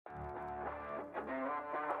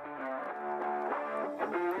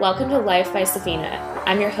Welcome to Life by Safina.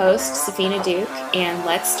 I'm your host, Safina Duke, and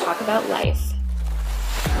let's talk about life.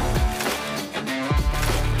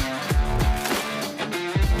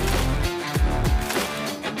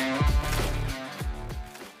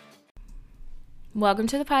 Welcome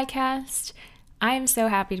to the podcast. I am so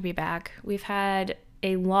happy to be back. We've had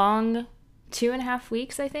a long 2.5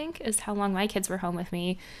 weeks, I think, is how long my kids were home with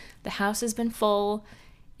me. The house has been full.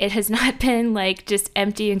 It has not been like just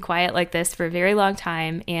empty and quiet like this for a very long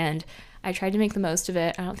time, and I tried to make the most of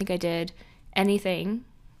it. I don't think I did anything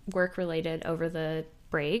work related over the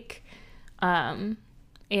break. And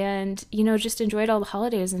just enjoyed all the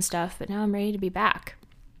holidays and stuff, but now I'm ready to be back.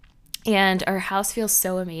 And our house feels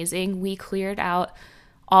so amazing. We cleared out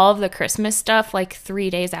all of the Christmas stuff like 3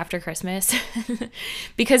 days after Christmas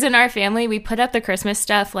because in our family, we put up the Christmas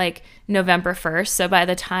stuff like November 1st. So by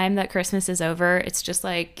the time that Christmas is over, it's just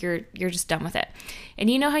like you're just done with it. And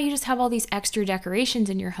you know how you just have all these extra decorations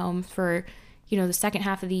in your home for, the second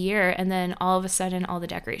half of the year, and then all of a sudden all the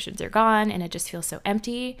decorations are gone and it just feels so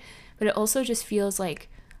empty, but it also just feels like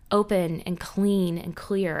open and clean and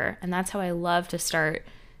clear. And that's how I love to start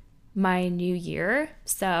my new year.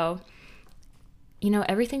 So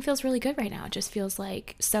everything feels really good right now. It just feels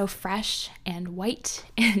like so fresh and white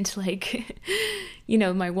and like,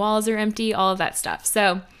 my walls are empty, all of that stuff.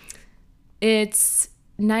 So it's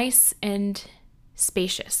nice and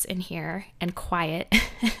spacious in here and quiet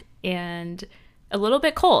and a little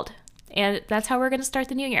bit cold. And that's how we're going to start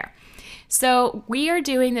the new year. So we are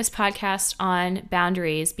doing this podcast on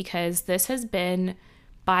boundaries because this has been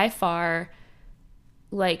by far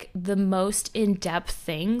like the most in-depth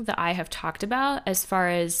thing that I have talked about as far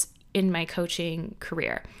as in my coaching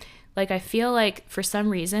career. Like I feel like for some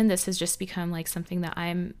reason this has just become like something that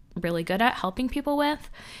I'm really good at helping people with.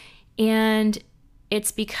 And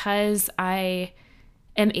it's because I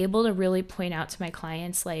am able to really point out to my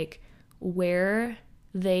clients like where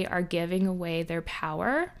they are giving away their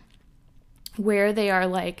power, where they are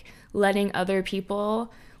like letting other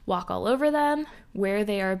people walk all over them, where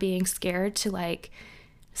they are being scared to like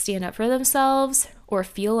stand up for themselves or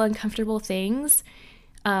feel uncomfortable things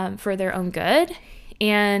for their own good.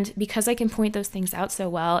 And because I can point those things out so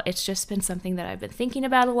well, it's just been something that I've been thinking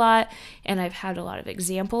about a lot. And I've had a lot of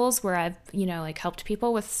examples where I've, helped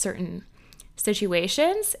people with certain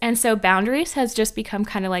situations. And so boundaries has just become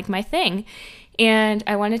kind of like my thing. And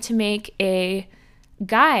I wanted to make a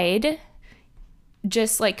guide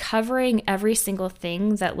just like covering every single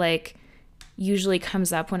thing that like usually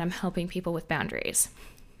comes up when I'm helping people with boundaries.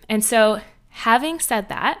 And so having said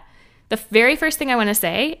that, the very first thing I want to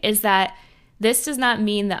say is that this does not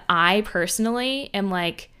mean that I personally am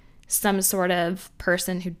like some sort of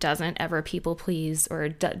person who doesn't ever people please or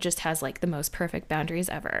just has like the most perfect boundaries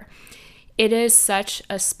ever. It is such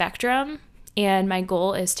a spectrum, and my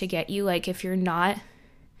goal is to get you like if you're not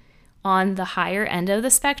on the higher end of the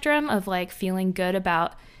spectrum of like feeling good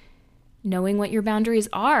about knowing what your boundaries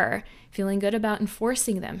are, feeling good about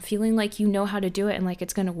enforcing them, feeling like you know how to do it and like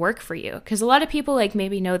it's going to work for you. Because a lot of people like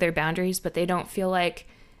maybe know their boundaries, but they don't feel like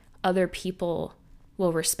other people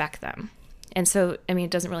will respect them. And so,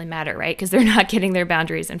 it doesn't really matter, right? Because they're not getting their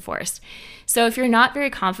boundaries enforced. So if you're not very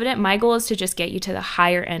confident, my goal is to just get you to the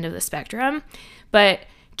higher end of the spectrum. But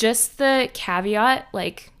just the caveat,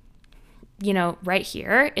 like, right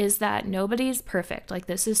here is that nobody's perfect. Like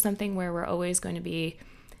this is something where we're always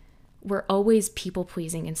people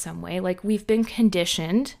pleasing in some way. Like we've been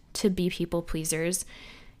conditioned to be people pleasers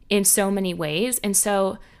in so many ways. And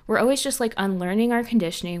so we're always just like unlearning our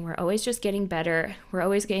conditioning. We're always just getting better. We're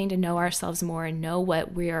always getting to know ourselves more and know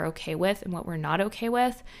what we are okay with and what we're not okay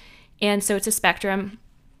with. And so it's a spectrum.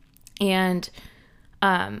 And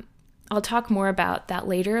I'll talk more about that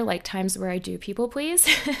later, like times where I do people please.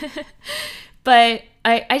 But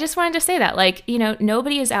I just wanted to say that, like,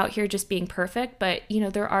 nobody is out here just being perfect, but,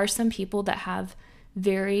 there are some people that have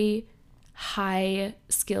very high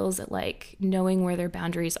skills at, like, knowing where their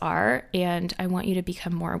boundaries are, and I want you to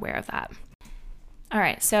become more aware of that. All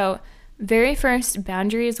right, so very first,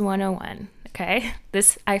 Boundaries 101, okay?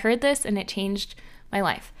 I heard this, and it changed my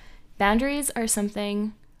life. Boundaries are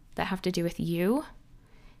something that have to do with you.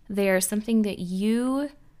 They are something that you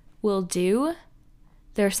will do.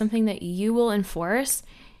 They're something that you will enforce,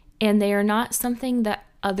 and they are not something that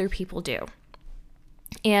other people do.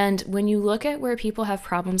 And when you look at where people have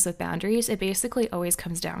problems with boundaries, it basically always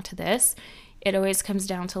comes down to this. It always comes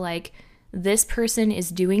down to like, this person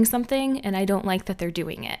is doing something and I don't like that they're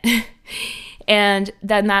doing it. And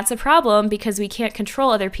then that's a problem because we can't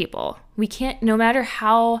control other people. We can't, no matter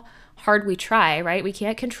how hard we try, right? We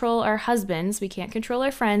can't control our husbands, we can't control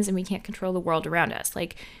our friends, and we can't control the world around us.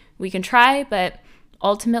 Like we can try, but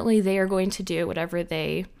ultimately they are going to do whatever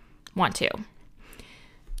they want to.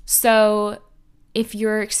 So if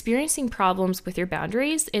you're experiencing problems with your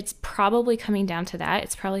boundaries, it's probably coming down to that.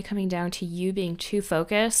 It's probably coming down to you being too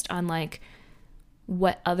focused on like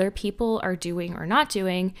what other people are doing or not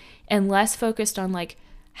doing, and less focused on like,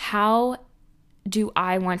 how do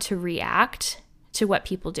I want to react to what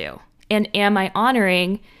people do? And am I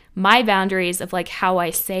honoring my boundaries of like how I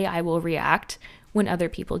say I will react when other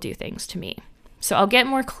people do things to me? So I'll get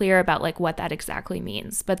more clear about like what that exactly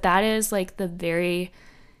means. But that is like the very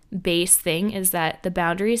base thing, is that the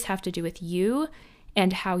boundaries have to do with you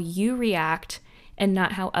and how you react and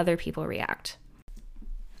not how other people react.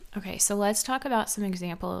 Okay, so let's talk about some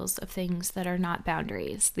examples of things that are not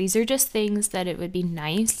boundaries. These are just things that it would be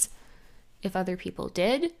nice if other people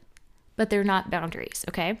did, but they're not boundaries,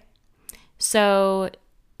 okay? So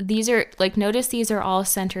these are like, notice these are all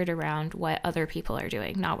centered around what other people are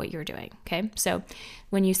doing, not what you're doing, okay? So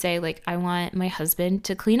when you say like, I want my husband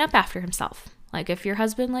to clean up after himself, like if your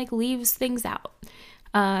husband like leaves things out,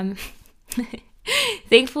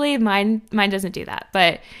 thankfully mine doesn't do that,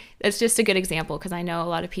 but it's just a good example because I know a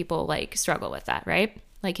lot of people like struggle with that, right?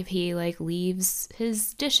 Like if he like leaves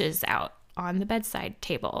his dishes out on the bedside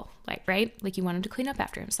table, like, right? Like you want him to clean up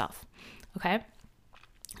after himself, okay?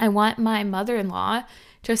 I want my mother-in-law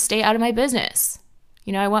to stay out of my business.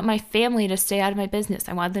 You know, I want my family to stay out of my business.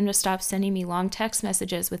 I want them to stop sending me long text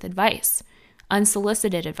messages with advice,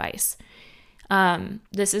 unsolicited advice.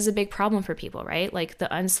 This is a big problem for people, right? Like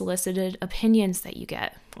the unsolicited opinions that you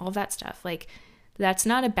get, all of that stuff. Like that's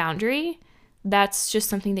not a boundary. That's just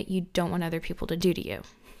something that you don't want other people to do to you.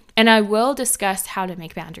 And I will discuss how to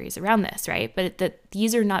make boundaries around this, right? But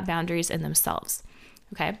these are not boundaries in themselves,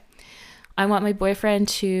 okay? I want my boyfriend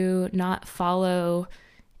to not follow,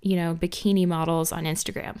 bikini models on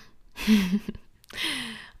Instagram.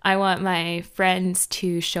 I want my friends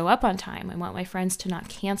to show up on time. I want my friends to not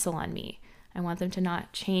cancel on me. I want them to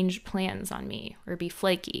not change plans on me or be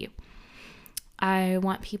flaky. I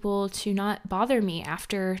want people to not bother me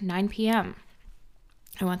after 9 p.m.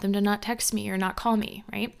 I want them to not text me or not call me,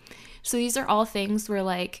 right? So these are all things where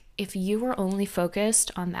like, if you were only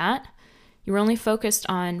focused on that, you were only focused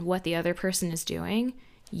on what the other person is doing,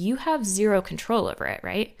 you have zero control over it,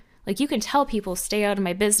 right? Like you can tell people, stay out of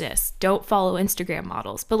my business, don't follow Instagram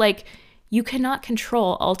models, but like you cannot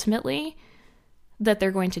control ultimately that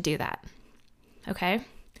they're going to do that, okay?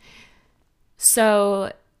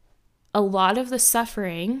 So a lot of the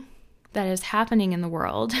suffering that is happening in the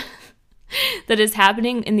world that is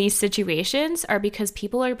happening in these situations are because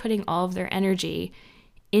people are putting all of their energy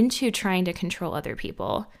into trying to control other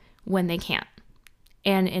people when they can't.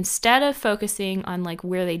 And instead of focusing on like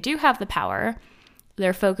where they do have the power,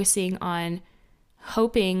 they're focusing on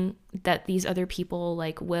hoping that these other people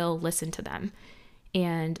like will listen to them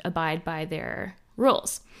and abide by their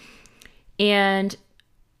rules. And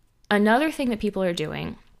another thing that people are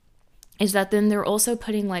doing is that then they're also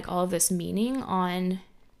putting like all of this meaning on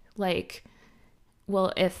like,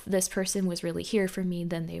 well, if this person was really here for me,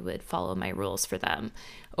 then they would follow my rules for them.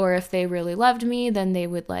 Or if they really loved me, then they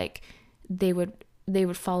would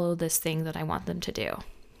follow this thing that I want them to do.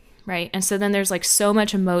 Right? And so then there's like so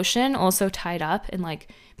much emotion also tied up in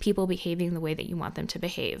like people behaving the way that you want them to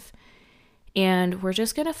behave. And we're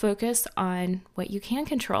just going to focus on what you can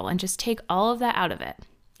control and just take all of that out of it.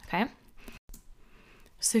 Okay?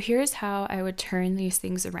 So here's how I would turn these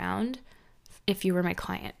things around if you were my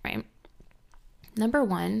client, right? Number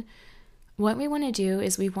one, what we want to do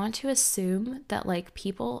is we want to assume that like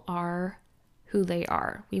people are who they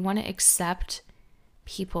are. We want to accept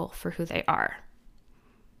people for who they are.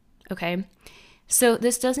 Okay? So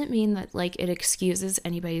this doesn't mean that like it excuses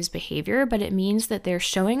anybody's behavior, but it means that they're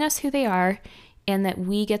showing us who they are and that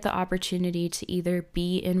we get the opportunity to either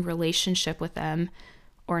be in relationship with them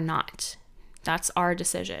or not. That's our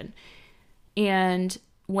decision. And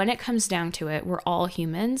when it comes down to it, we're all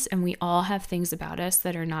humans and we all have things about us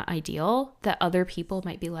that are not ideal that other people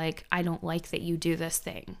might be like, I don't like that you do this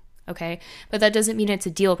thing. Okay? But that doesn't mean it's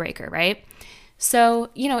a deal breaker, right? So,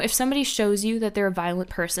 if somebody shows you that they're a violent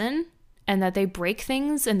person and that they break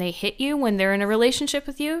things and they hit you when they're in a relationship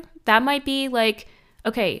with you, that might be like,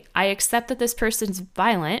 okay, I accept that this person's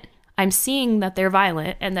violent. I'm seeing that they're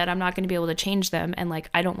violent and that I'm not going to be able to change them. And like,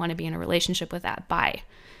 I don't want to be in a relationship with that. Bye.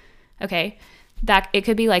 Okay. That it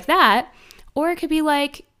could be like that, or it could be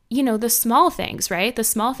like, the small things, right? The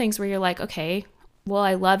small things where you're like, okay, well,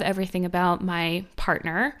 I love everything about my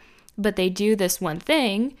partner, but they do this one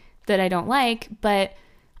thing that I don't like, but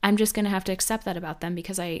I'm just going to have to accept that about them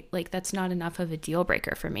because that's not enough of a deal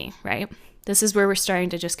breaker for me, right? This is where we're starting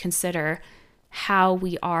to just consider how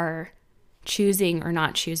we are choosing or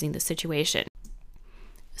not choosing the situation.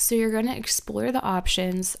 So you're going to explore the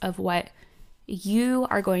options of what you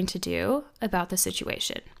are going to do about the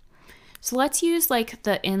situation. So let's use like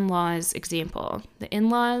the in-laws example. The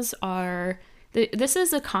in-laws are, this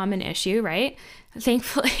is a common issue, right?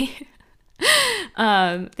 Thankfully,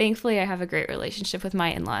 thankfully I have a great relationship with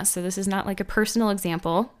my in-laws. So this is not like a personal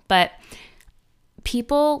example, but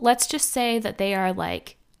people, let's just say that they are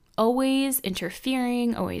like always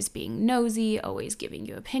interfering, always being nosy, always giving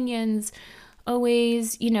you opinions,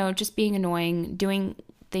 always, just being annoying, doing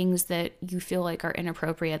things that you feel like are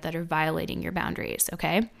inappropriate, that are violating your boundaries,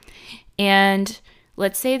 okay? And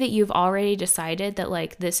let's say that you've already decided that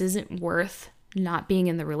like this isn't worth not being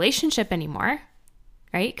in the relationship anymore,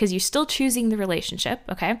 right? Because you're still choosing the relationship,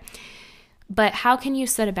 okay? But how can you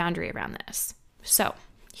set a boundary around this? So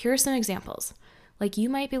here are some examples. Like you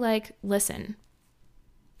might be like, listen,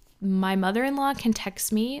 my mother-in-law can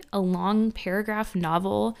text me a long paragraph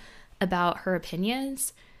novel about her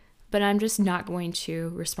opinions, but I'm just not going to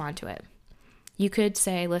respond to it. You could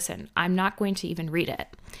say, listen, I'm not going to even read it.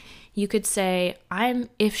 You could say,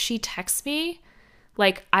 if she texts me,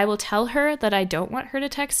 like I will tell her that I don't want her to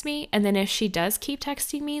text me. And then if she does keep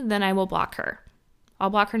texting me, then I will block her. I'll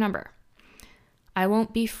block her number. I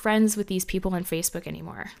won't be friends with these people on Facebook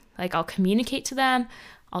anymore. Like I'll communicate to them.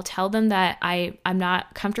 I'll tell them that I'm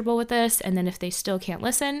not comfortable with this. And then if they still can't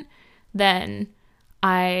listen, then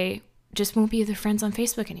I just won't be their friends on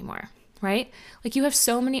Facebook anymore, right? Like you have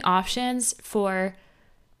so many options for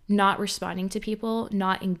not responding to people,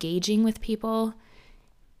 not engaging with people.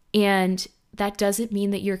 And that doesn't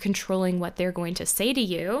mean that you're controlling what they're going to say to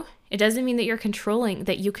you. It doesn't mean that you can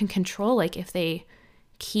control like if they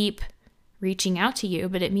keep reaching out to you,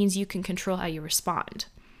 but it means you can control how you respond.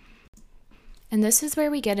 And this is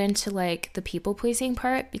where we get into like the people pleasing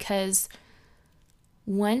part, because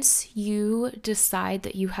once you decide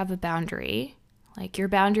that you have a boundary, like your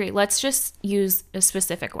boundary, let's just use a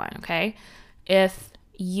specific one, okay? If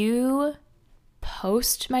you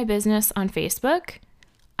post my business on Facebook,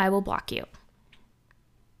 I will block you.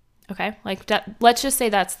 Okay? Like that, let's just say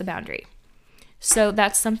that's the boundary. So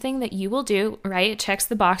that's something that you will do, right? It checks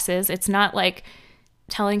the boxes. It's not like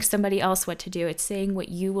telling somebody else what to do. It's saying what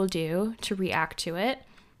you will do to react to it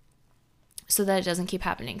so that it doesn't keep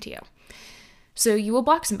happening to you. So you will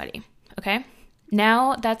block somebody, okay?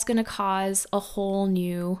 Now that's going to cause a whole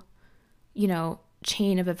new,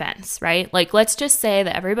 chain of events, right? Like let's just say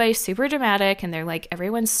that everybody's super dramatic and they're like,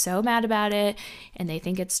 everyone's so mad about it and they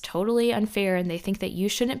think it's totally unfair and they think that you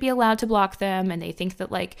shouldn't be allowed to block them and they think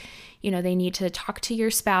that like, they need to talk to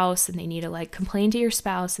your spouse and they need to like complain to your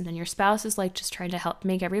spouse, and then your spouse is like just trying to help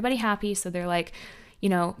make everybody happy. So they're like,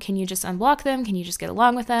 can you just unblock them? Can you just get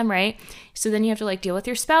along with them, right? So then you have to like deal with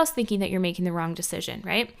your spouse thinking that you're making the wrong decision,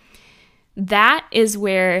 right? That is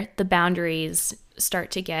where the boundaries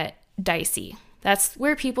start to get dicey. That's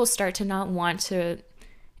where people start to not want to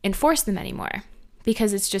enforce them anymore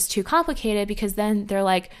because it's just too complicated, because then they're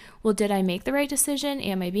like, well, did I make the right decision?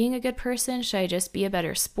 Am I being a good person? Should I just be a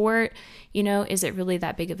better sport? Is it really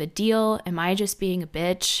that big of a deal? Am I just being a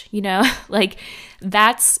bitch? Like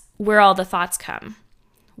that's where all the thoughts come,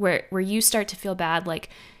 where you start to feel bad, like,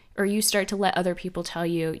 or you start to let other people tell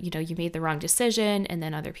you, you made the wrong decision, and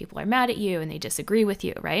then other people are mad at you and they disagree with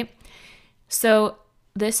you, right? So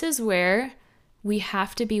this is where we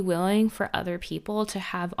have to be willing for other people to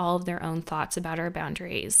have all of their own thoughts about our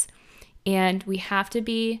boundaries. And we have to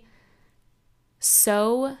be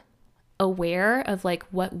so aware of like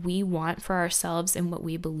what we want for ourselves and what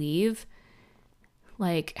we believe,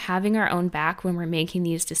 like having our own back when we're making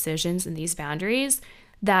these decisions and these boundaries,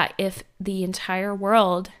 that if the entire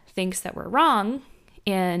world thinks that we're wrong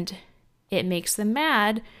and it makes them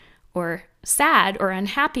mad or sad or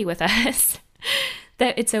unhappy with us,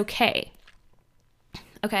 that it's okay.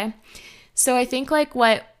 Okay. So I think like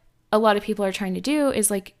what a lot of people are trying to do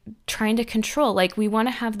is like trying to control, like we want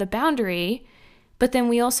to have the boundary, but then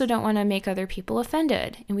we also don't want to make other people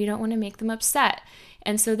offended and we don't want to make them upset.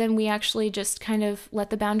 And so then we actually just kind of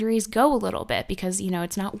let the boundaries go a little bit because,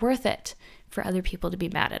 it's not worth it for other people to be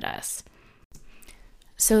mad at us.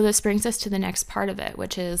 So this brings us to the next part of it,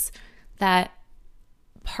 which is that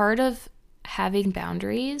part of having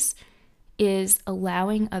boundaries is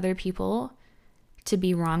allowing other people to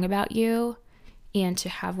be wrong about you and to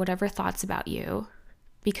have whatever thoughts about you,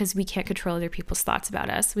 because we can't control other people's thoughts about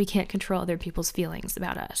us. We can't control other people's feelings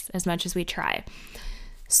about us as much as we try.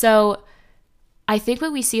 So I think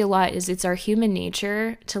what we see a lot is it's our human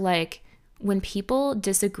nature to like, when people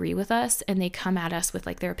disagree with us and they come at us with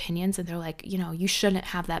like their opinions and they're like, you shouldn't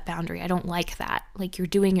have that boundary. I don't like that. Like you're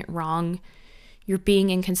doing it wrong. you're being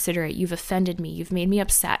inconsiderate, you've offended me, you've made me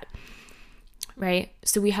upset, right?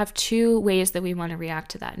 So we have two ways that we want to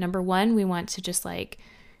react to that. Number one, we want to just like,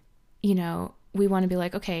 we want to be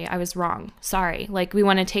like, okay, I was wrong. Sorry. Like we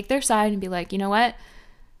want to take their side and be like, you know what?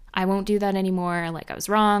 I won't do that anymore. Like I was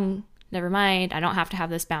wrong. Never mind. I don't have to have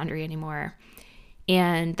this boundary anymore.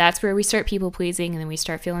 And that's where we start people pleasing, and then we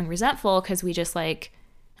start feeling resentful because we just like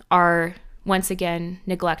are once again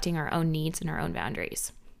neglecting our own needs and our own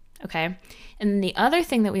boundaries. Okay. And then the other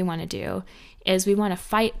thing that we want to do is we want to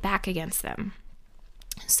fight back against them.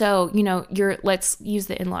 So, let's use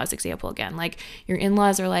the in-laws example again. Like your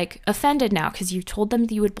in-laws are like offended now because you told them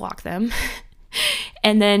that you would block them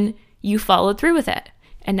and then you followed through with it.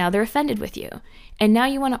 And now they're offended with you. And now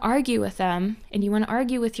you want to argue with them, and you want to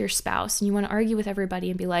argue with your spouse, and you want to argue with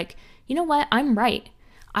everybody and be like, you know what? I'm right.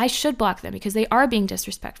 I should block them because they are being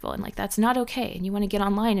disrespectful, and like that's not okay. And you want to get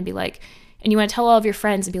online and be like, and you want to tell all of your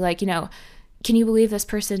friends and be like, can you believe this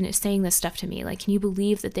person is saying this stuff to me? Like, can you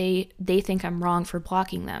believe that they think I'm wrong for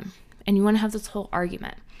blocking them? And you want to have this whole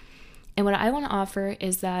argument. And what I want to offer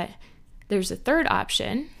is that there's a third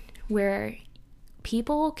option where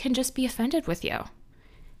people can just be offended with you.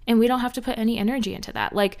 And we don't have to put any energy into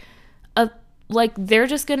that. Like they're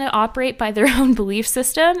just going to operate by their own belief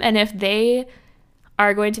system. And if they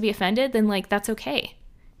are going to be offended, then like that's okay.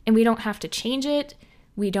 And we don't have to change it.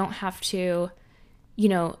 We don't have to,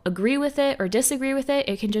 agree with it or disagree with it.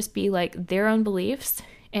 It can just be like their own beliefs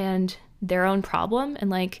and their own problem. And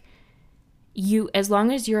like as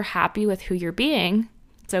long as you're happy with who you're being,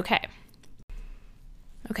 it's okay.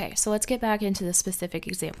 Okay, so let's get back into the specific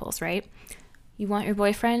examples, right? You want your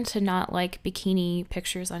boyfriend to not like bikini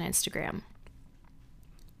pictures on Instagram.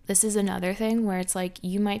 This is another thing where it's like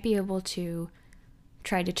you might be able to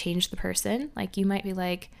try to change the person. Like you might be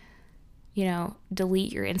like,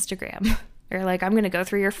 delete your Instagram or like I'm going to go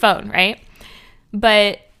through your phone, right?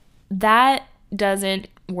 But that doesn't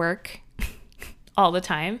work all the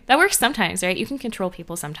time. That works sometimes, right? You can control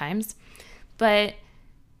people sometimes. But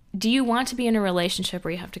do you want to be in a relationship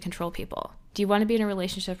where you have to control people? Do you want to be in a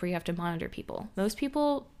relationship where you have to monitor people? Most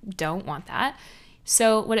people don't want that.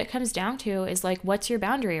 So what it comes down to is like, what's your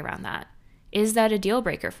boundary around that? Is that a deal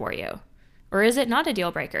breaker for you? Or is it not a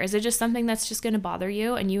deal breaker? Is it just something that's just going to bother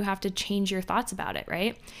you and you have to change your thoughts about it,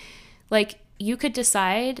 right? Like you could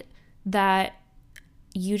decide that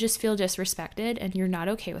you just feel disrespected and you're not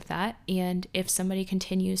okay with that. And if somebody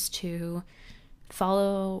continues to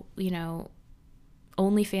follow,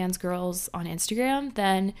 OnlyFans girls on Instagram,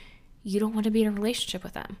 then you don't want to be in a relationship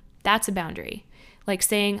with them. That's a boundary. Like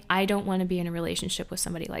saying, I don't want to be in a relationship with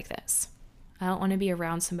somebody like this. I don't want to be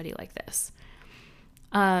around somebody like this.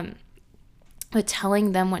 But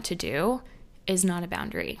telling them what to do is not a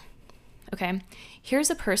boundary. Okay. Here's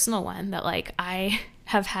a personal one that like I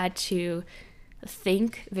have had to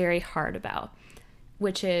think very hard about,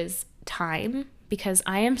 which is time, because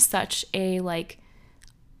I am such a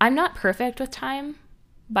I'm not perfect with time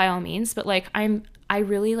by all means, but like I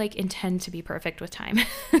really like intend to be perfect with time.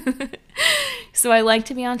 So I like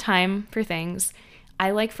to be on time for things.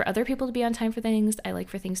 I like for other people to be on time for things. I like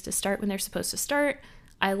for things to start when they're supposed to start.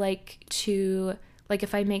 I like to,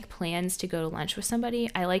 if I make plans to go to lunch with somebody,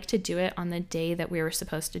 I like to do it on the day that we were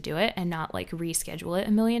supposed to do it and not reschedule it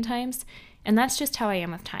a million times. And that's just how I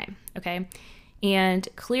am with time, okay? And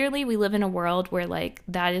clearly we live in a world where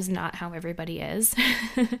that is not how everybody is.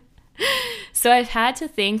 So I've had to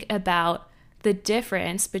think about the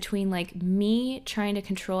difference between me trying to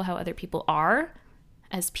control how other people are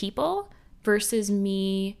as people versus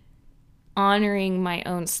me honoring my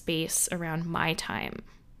own space around my time.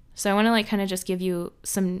 So I want to kind of just give you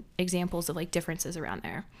some examples of differences around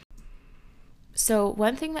there. So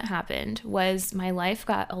one thing that happened was my life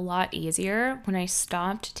got a lot easier when I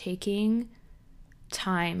stopped taking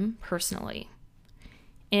time personally.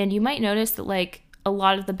 And you might notice that a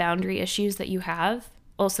lot of the boundary issues that you have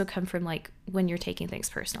also come from when you're taking things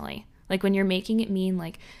personally. When you're making it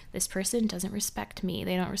mean this person doesn't respect me,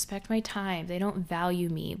 they don't respect my time, they don't value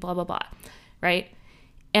me, blah, blah, blah, right?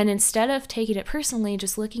 And instead of taking it personally,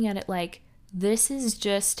 just looking at it this is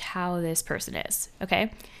just how this person is,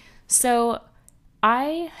 okay? So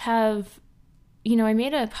I have, I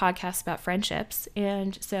made a podcast about friendships.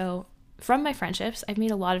 And so from my friendships, I've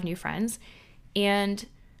made a lot of new friends. And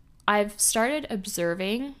I've started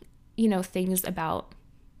observing, things about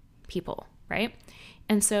people, right?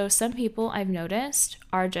 And so some people I've noticed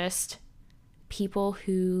are just people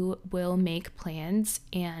who will make plans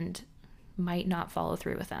and might not follow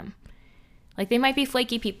through with them. They might be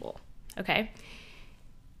flaky people, okay?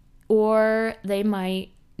 Or they might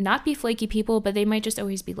not be flaky people, but they might just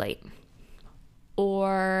always be late.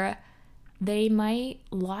 Or they might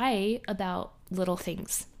lie about little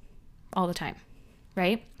things all the time,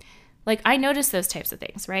 right? Like, I notice those types of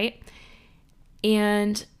things, right?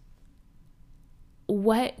 And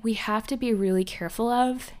what we have to be really careful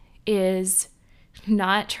of is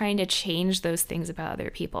not trying to change those things about other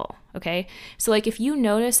people, okay? So like, if you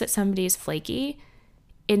notice that somebody is flaky,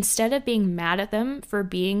 instead of being mad at them for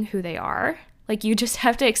being who they are, like, you just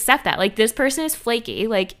have to accept that. Like, this person is flaky.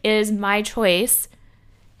 Like, it is my choice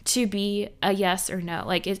to be a yes or no.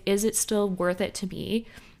 Like, is it still worth it to me?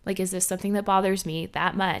 Like, is this something that bothers me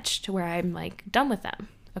that much to where I'm like done with them?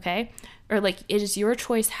 Okay. Or like, it is your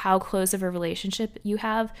choice how close of a relationship you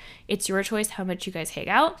have. It's your choice how much you guys hang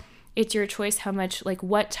out. It's your choice how much, like,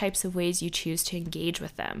 what types of ways you choose to engage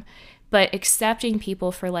with them. But accepting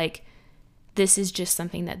people for like, this is just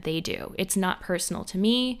something that they do. It's not personal to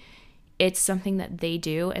me. It's something that they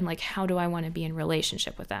do. And like, how do I want to be in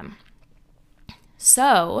relationship with them?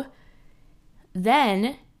 So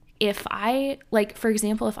then if I, like, for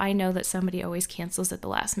example, if I know that somebody always cancels at the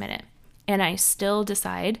last minute and I still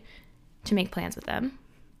decide to make plans with them,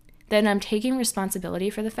 then I'm taking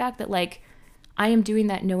responsibility for the fact that, like, I am doing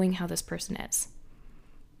that knowing how this person is,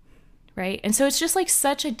 right? And so it's just like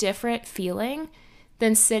such a different feeling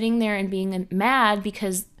than sitting there and being mad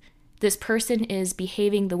because this person is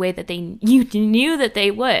behaving the way that you knew that they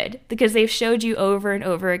would, because they've showed you over and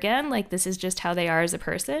over again, like, this is just how they are as a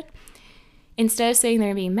person. Instead of sitting there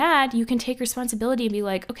and being mad, you can take responsibility and be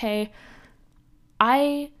like, okay,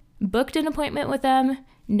 I booked an appointment with them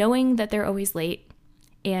knowing that they're always late,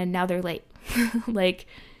 and now they're late. Like,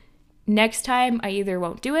 next time I either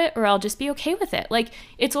won't do it or I'll just be okay with it. Like,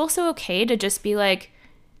 it's also okay to just be like,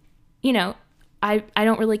 you know, I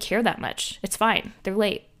don't really care that much. It's fine. They're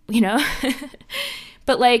late, you know?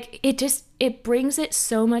 But like, it brings it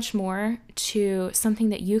so much more to something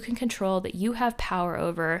that you can control, that you have power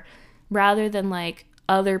over, rather than like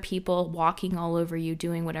other people walking all over you,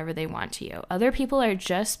 doing whatever they want to you. Other people are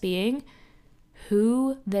just being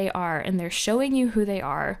who they are, and they're showing you who they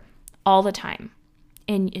are all the time.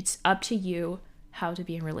 And it's up to you how to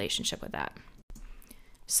be in relationship with that.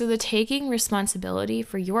 So the taking responsibility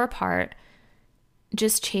for your part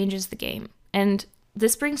just changes the game. And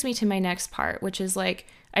this brings me to my next part, which is like,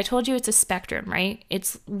 I told you it's a spectrum, right?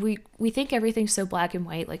 It's we think everything's so black and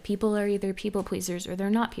white, like people are either people pleasers or they're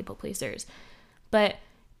not people pleasers. But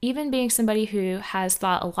even being somebody who has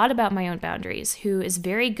thought a lot about my own boundaries, who is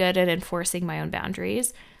very good at enforcing my own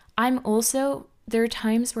boundaries, there are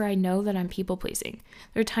times where I know that I'm people pleasing.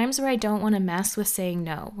 There are times where I don't want to mess with saying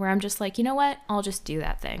no, where I'm just like, you know what? I'll just do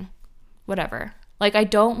that thing. Whatever. Like, I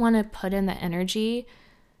don't want to put in the energy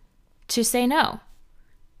to say no.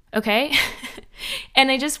 Okay?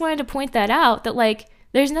 And I just wanted to point that out, that like,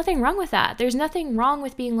 there's nothing wrong with that. There's nothing wrong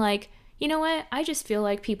with being like, you know what? I just feel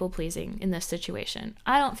like people pleasing in this situation.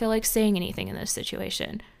 I don't feel like saying anything in this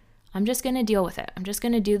situation. I'm just going to deal with it. I'm just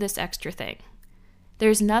going to do this extra thing.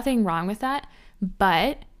 There's nothing wrong with that,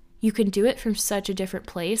 but you can do it from such a different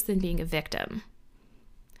place than being a victim.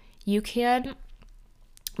 You can,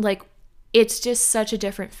 like, it's just such a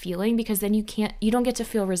different feeling, because then you don't get to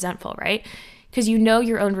feel resentful, right? Because you know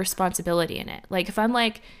your own responsibility in it. Like, if I'm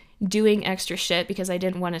like doing extra shit because I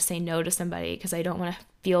didn't want to say no to somebody, because I don't want to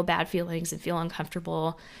feel bad feelings and feel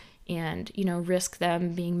uncomfortable and, you know, risk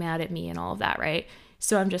them being mad at me and all of that, right?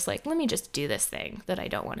 So I'm just like, let me just do this thing that I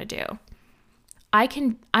don't want to do.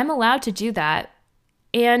 I'm allowed to do that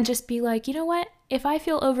and just be like, you know what? If I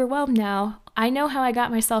feel overwhelmed now, I know how I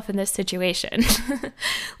got myself in this situation.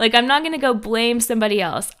 Like, I'm not going to go blame somebody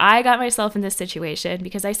else. I got myself in this situation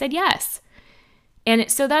because I said yes.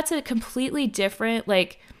 And so that's a completely different,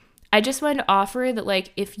 like, I just wanted to offer that,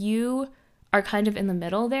 like, if you are kind of in the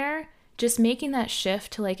middle there, just making that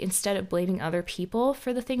shift to, like, instead of blaming other people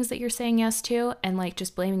for the things that you're saying yes to, and like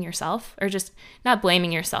just blaming yourself, or just not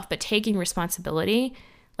blaming yourself, but taking responsibility.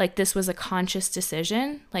 Like, this was a conscious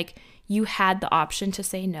decision. Like, you had the option to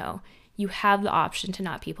say no. You have the option to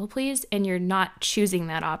not people please, and you're not choosing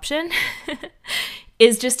that option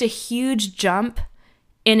is just a huge jump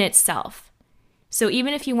in itself. So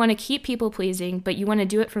even if you want to keep people pleasing, but you want to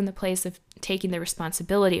do it from the place of taking the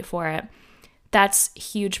responsibility for it, that's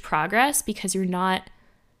huge progress, because you're not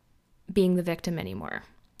being the victim anymore.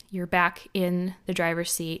 You're back in the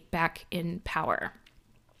driver's seat, back in power.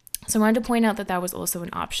 So I wanted to point out that that was also an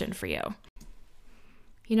option for you.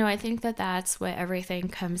 You know, I think that that's what everything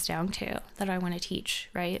comes down to that I want to teach,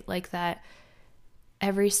 right? Like, that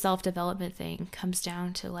every self-development thing comes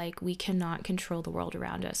down to, like, we cannot control the world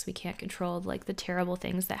around us. We can't control, like, the terrible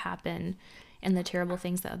things that happen and the terrible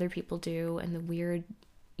things that other people do and the weird,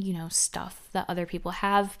 you know, stuff that other people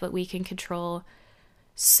have, but we can control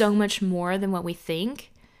so much more than what we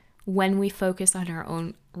think when we focus on our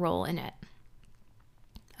own role in it.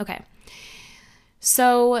 Okay,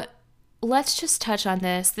 so let's just touch on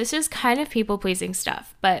this. This is kind of people-pleasing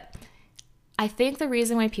stuff, but I think the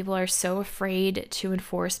reason why people are so afraid to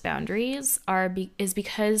enforce boundaries is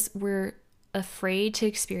because we're afraid to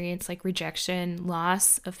experience like rejection,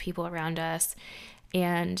 loss of people around us,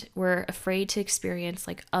 and we're afraid to experience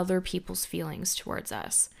like other people's feelings towards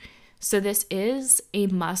us. So this is a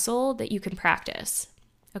muscle that you can practice,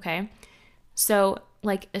 okay? So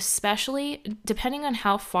like especially depending on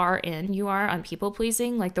how far in you are on people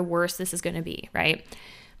pleasing, like the worse this is going to be, right?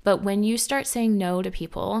 But when you start saying no to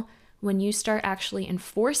people, when you start actually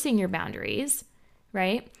enforcing your boundaries,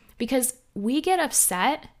 right? Because we get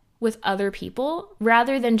upset with other people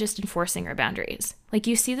rather than just enforcing our boundaries. Like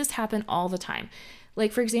you see this happen all the time.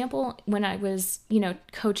 Like for example, when I was,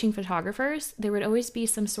 coaching photographers, there would always be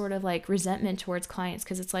some sort of like resentment towards clients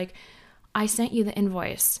because it's like, I sent you the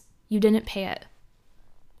invoice, you didn't pay it.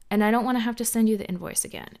 And I don't want to have to send you the invoice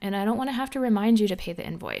again. And I don't want to have to remind you to pay the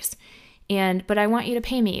invoice. But I want you to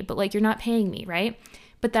pay me, but like you're not paying me, right?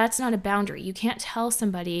 But that's not a boundary. You can't tell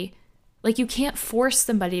somebody, like you can't force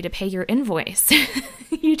somebody to pay your invoice.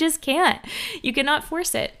 You just can't. You cannot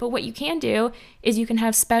force it. But what you can do is you can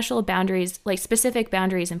have special boundaries, like specific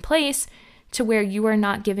boundaries in place to where you are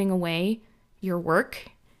not giving away your work,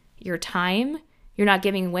 your time. You're not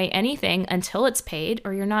giving away anything until it's paid,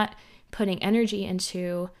 or you're not putting energy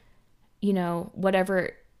into,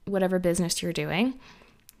 whatever business you're doing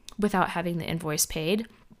without having the invoice paid.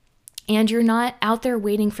 And you're not out there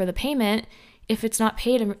waiting for the payment if it's not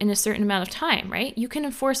paid in a certain amount of time, right? You can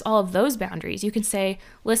enforce all of those boundaries. You can say,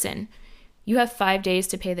 listen, you have 5 days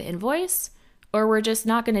to pay the invoice, or we're just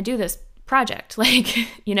not going to do this project,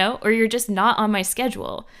 or you're just not on my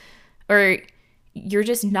schedule, or you're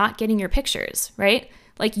just not getting your pictures, right?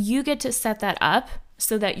 Like you get to set that up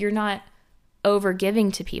so that you're not over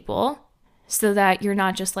giving to people, so that you're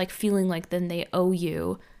not just like feeling like then they owe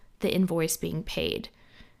you the invoice being paid.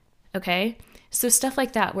 Okay? So stuff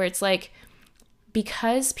like that where it's like,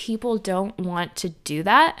 because people don't want to do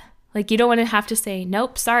that, like you don't want to have to say,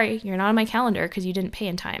 nope, sorry, you're not on my calendar because you didn't pay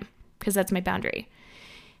in time, because that's my boundary.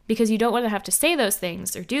 Because you don't want to have to say those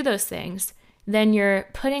things or do those things, then you're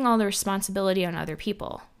putting all the responsibility on other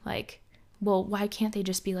people. Like, well, why can't they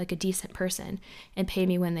just be like a decent person and pay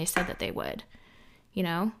me when they said that they would?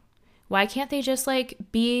 Why can't they just like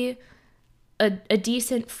be a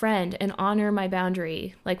decent friend and honor my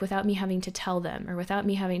boundary, like without me having to tell them or without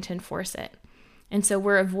me having to enforce it? And so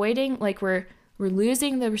we're avoiding, like we're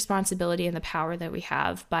losing the responsibility and the power that we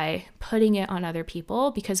have by putting it on other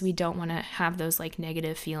people because we don't want to have those like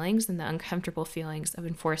negative feelings and the uncomfortable feelings of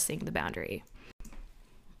enforcing the boundary.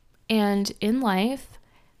 And in life,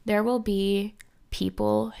 there will be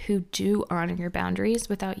people who do honor your boundaries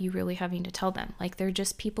without you really having to tell them. Like they're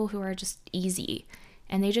just people who are just easy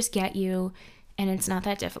and they just get you and it's not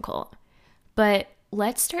that difficult. But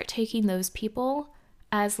let's start taking those people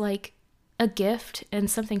as like a gift and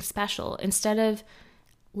something special instead of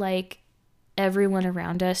like everyone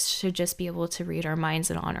around us should just be able to read our minds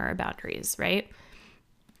and honor our boundaries, right?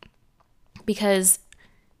 Because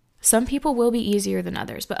some people will be easier than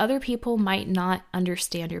others, but other people might not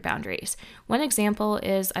understand your boundaries. One example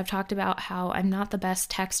is I've talked about how I'm not the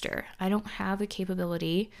best texter. I don't have the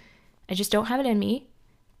capability. I just don't have it in me.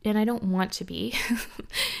 And I don't want to be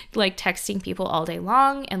like texting people all day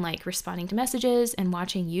long and like responding to messages and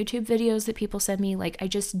watching YouTube videos that people send me. Like I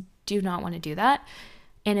just do not want to do that.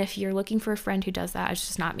 And if you're looking for a friend who does that, it's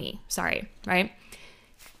just not me. Sorry, right?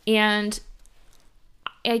 And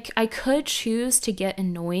I could choose to get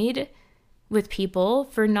annoyed with people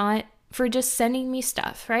for just sending me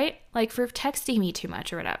stuff, right? Like for texting me too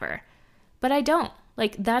much or whatever. But I don't.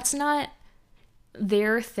 Like that's not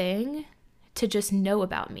their thing to just know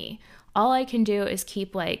about me. All I can do is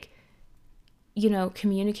keep like,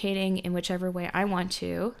 communicating in whichever way I want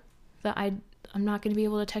to, that I'm not going to be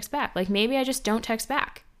able to text back. Like maybe I just don't text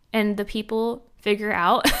back and the people figure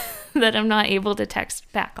out that I'm not able to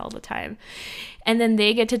text back all the time. And then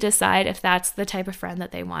they get to decide if that's the type of friend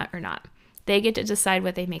that they want or not. They get to decide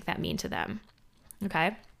what they make that mean to them.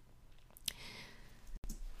 Okay?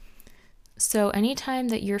 So anytime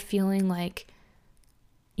that you're feeling like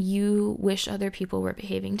you wish other people were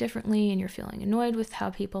behaving differently and you're feeling annoyed with how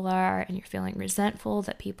people are and you're feeling resentful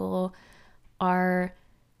that people are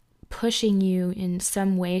pushing you in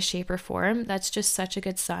some way, shape, or form, that's just such a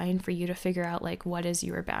good sign for you to figure out like what is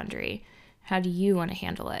your boundary? How do you want to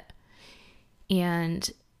handle it? And,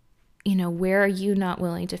 where are you not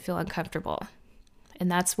willing to feel uncomfortable? And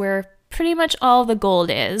that's where pretty much all the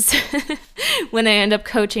gold is when I end up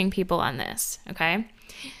coaching people on this, okay?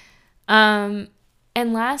 And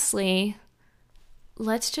lastly,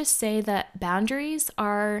 let's just say that boundaries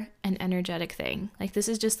are an energetic thing. Like, this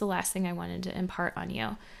is just the last thing I wanted to impart on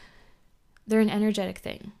you. They're an energetic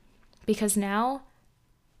thing, because now,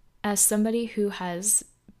 as somebody who has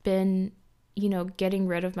been, getting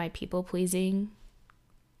rid of my people-pleasing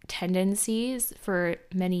tendencies for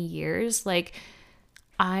many years, like,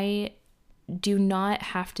 I do not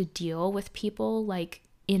have to deal with people like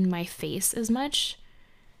in my face as much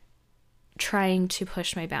trying to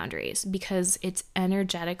push my boundaries, because it's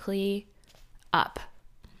energetically up.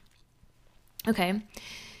 Okay.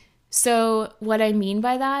 So what I mean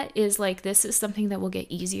by that is, like, this is something that will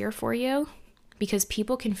get easier for you, because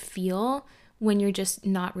people can feel when you're just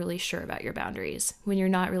not really sure about your boundaries, when you're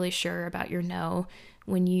not really sure about your no,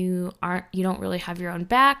 when you don't really have your own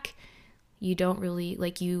back. You don't really,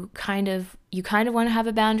 like, you kind of want to have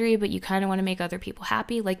a boundary, but you kind of want to make other people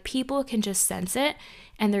happy. Like, people can just sense it,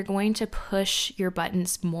 and they're going to push your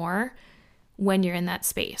buttons more when you're in that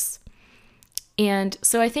space. And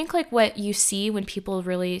so I think, like, what you see when people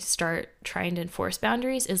really start trying to enforce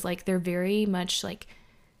boundaries is, like, they're very much like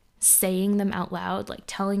saying them out loud, like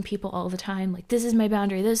telling people all the time, like, this is my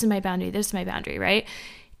boundary, this is my boundary, this is my boundary, right?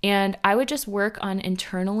 And I would just work on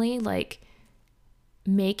internally, like,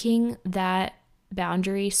 making that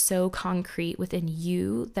boundary so concrete within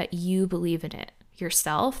you that you believe in it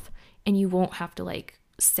yourself, and you won't have to, like,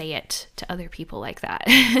 say it to other people like that.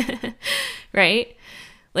 Right?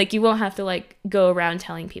 Like, you won't have to, like, go around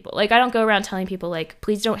telling people. Like, I don't go around telling people, like,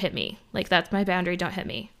 please don't hit me. Like, that's my boundary, don't hit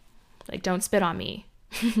me. Like, don't spit on me.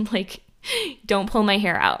 Like, don't pull my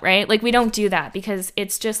hair out, right? Like, we don't do that, because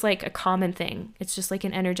it's just, like, a common thing. It's just, like,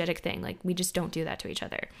 an energetic thing. Like, we just don't do that to each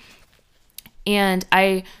other. And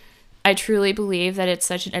I truly believe that it's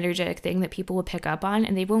such an energetic thing that people will pick up on,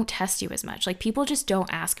 and they won't test you as much. Like, people just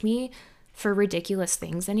don't ask me for ridiculous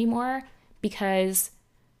things anymore, because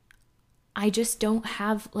I just don't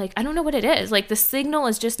have, like, I don't know what it is. Like, the signal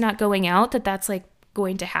is just not going out that that's, like,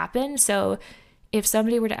 going to happen. So if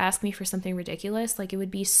somebody were to ask me for something ridiculous, like, it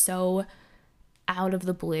would be so out of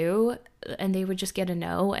the blue, and they would just get a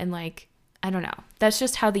no, and, like, I don't know. That's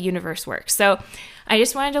just how the universe works. So I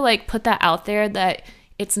just wanted to, like, put that out there, that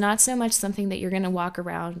it's not so much something that you're going to walk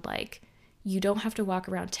around, like, you don't have to walk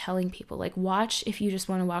around telling people. Like, watch, if you just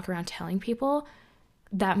want to walk around telling people,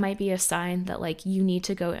 that might be a sign that, like, you need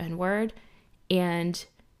to go inward and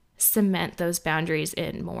cement those boundaries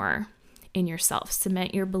in more in yourself.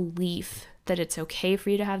 Cement your belief that it's okay for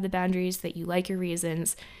you to have the boundaries, that you like your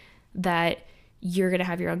reasons, that you're going to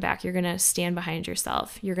have your own back. You're going to stand behind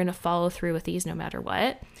yourself. You're going to follow through with these no matter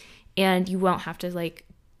what. And you won't have to, like,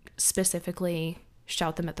 specifically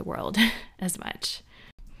shout them at the world as much.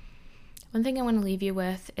 One thing I want to leave you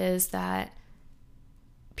with is that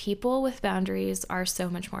people with boundaries are so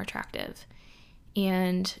much more attractive.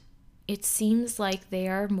 And it seems like they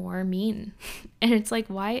are more mean. And it's like,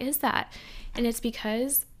 why is that? And it's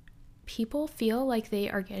because people feel like they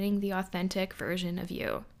are getting the authentic version of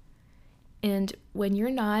you. And when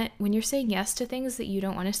you're saying yes to things that you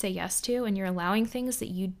don't want to say yes to, and you're allowing things that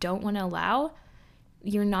you don't want to allow,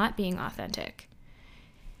 you're not being authentic.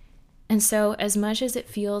 And so as much as it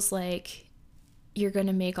feels like you're going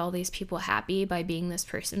to make all these people happy by being this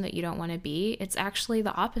person that you don't want to be, it's actually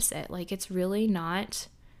the opposite. Like, it's really not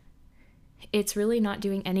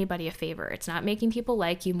doing anybody a favor. It's not making people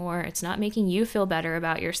like you more. It's not making you feel better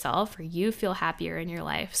about yourself, or you feel happier in your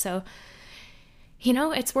life. So,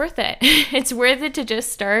 it's worth it. It's worth it to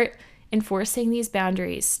just start enforcing these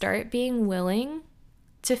boundaries. Start being willing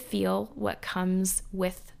to feel what comes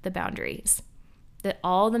with the boundaries. That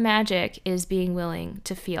all the magic is being willing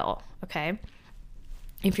to feel, okay?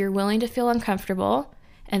 If you're willing to feel uncomfortable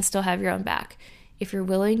and still have your own back, if you're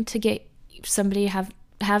willing to get somebody have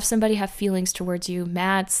somebody have feelings towards you,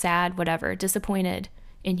 mad, sad, whatever, disappointed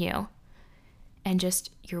in you, and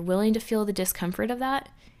just you're willing to feel the discomfort of that,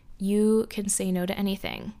 you can say no to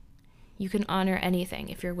anything. You can honor anything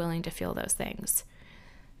if you're willing to feel those things.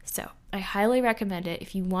 So I highly recommend it.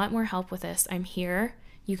 If you want more help with this, I'm here.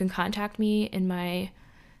 You can contact me in my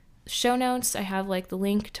show notes. I have, like, the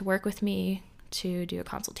link to work with me, to do a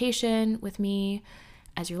consultation with me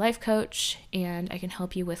as your life coach, and I can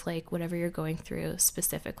help you with, like, whatever you're going through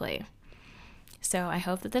specifically. So I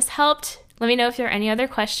hope that this helped. Let me know if there are any other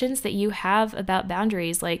questions that you have about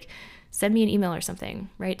boundaries. Like, send me an email or something.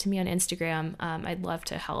 Write to me on Instagram. I'd love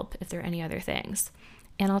to help if there are any other things.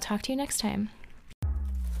 And I'll talk to you next time.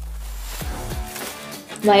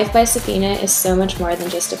 Life by Safina is so much more than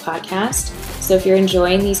just a podcast. So if you're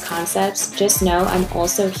enjoying these concepts, just know I'm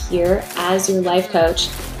also here as your life coach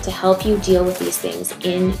to help you deal with these things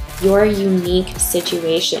in your unique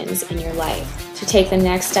situations in your life. To take the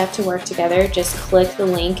next step to work together, just click the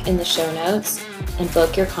link in the show notes and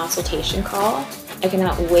book your consultation call. I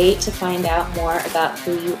cannot wait to find out more about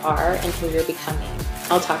who you are and who you're becoming.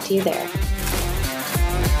 I'll talk to you there.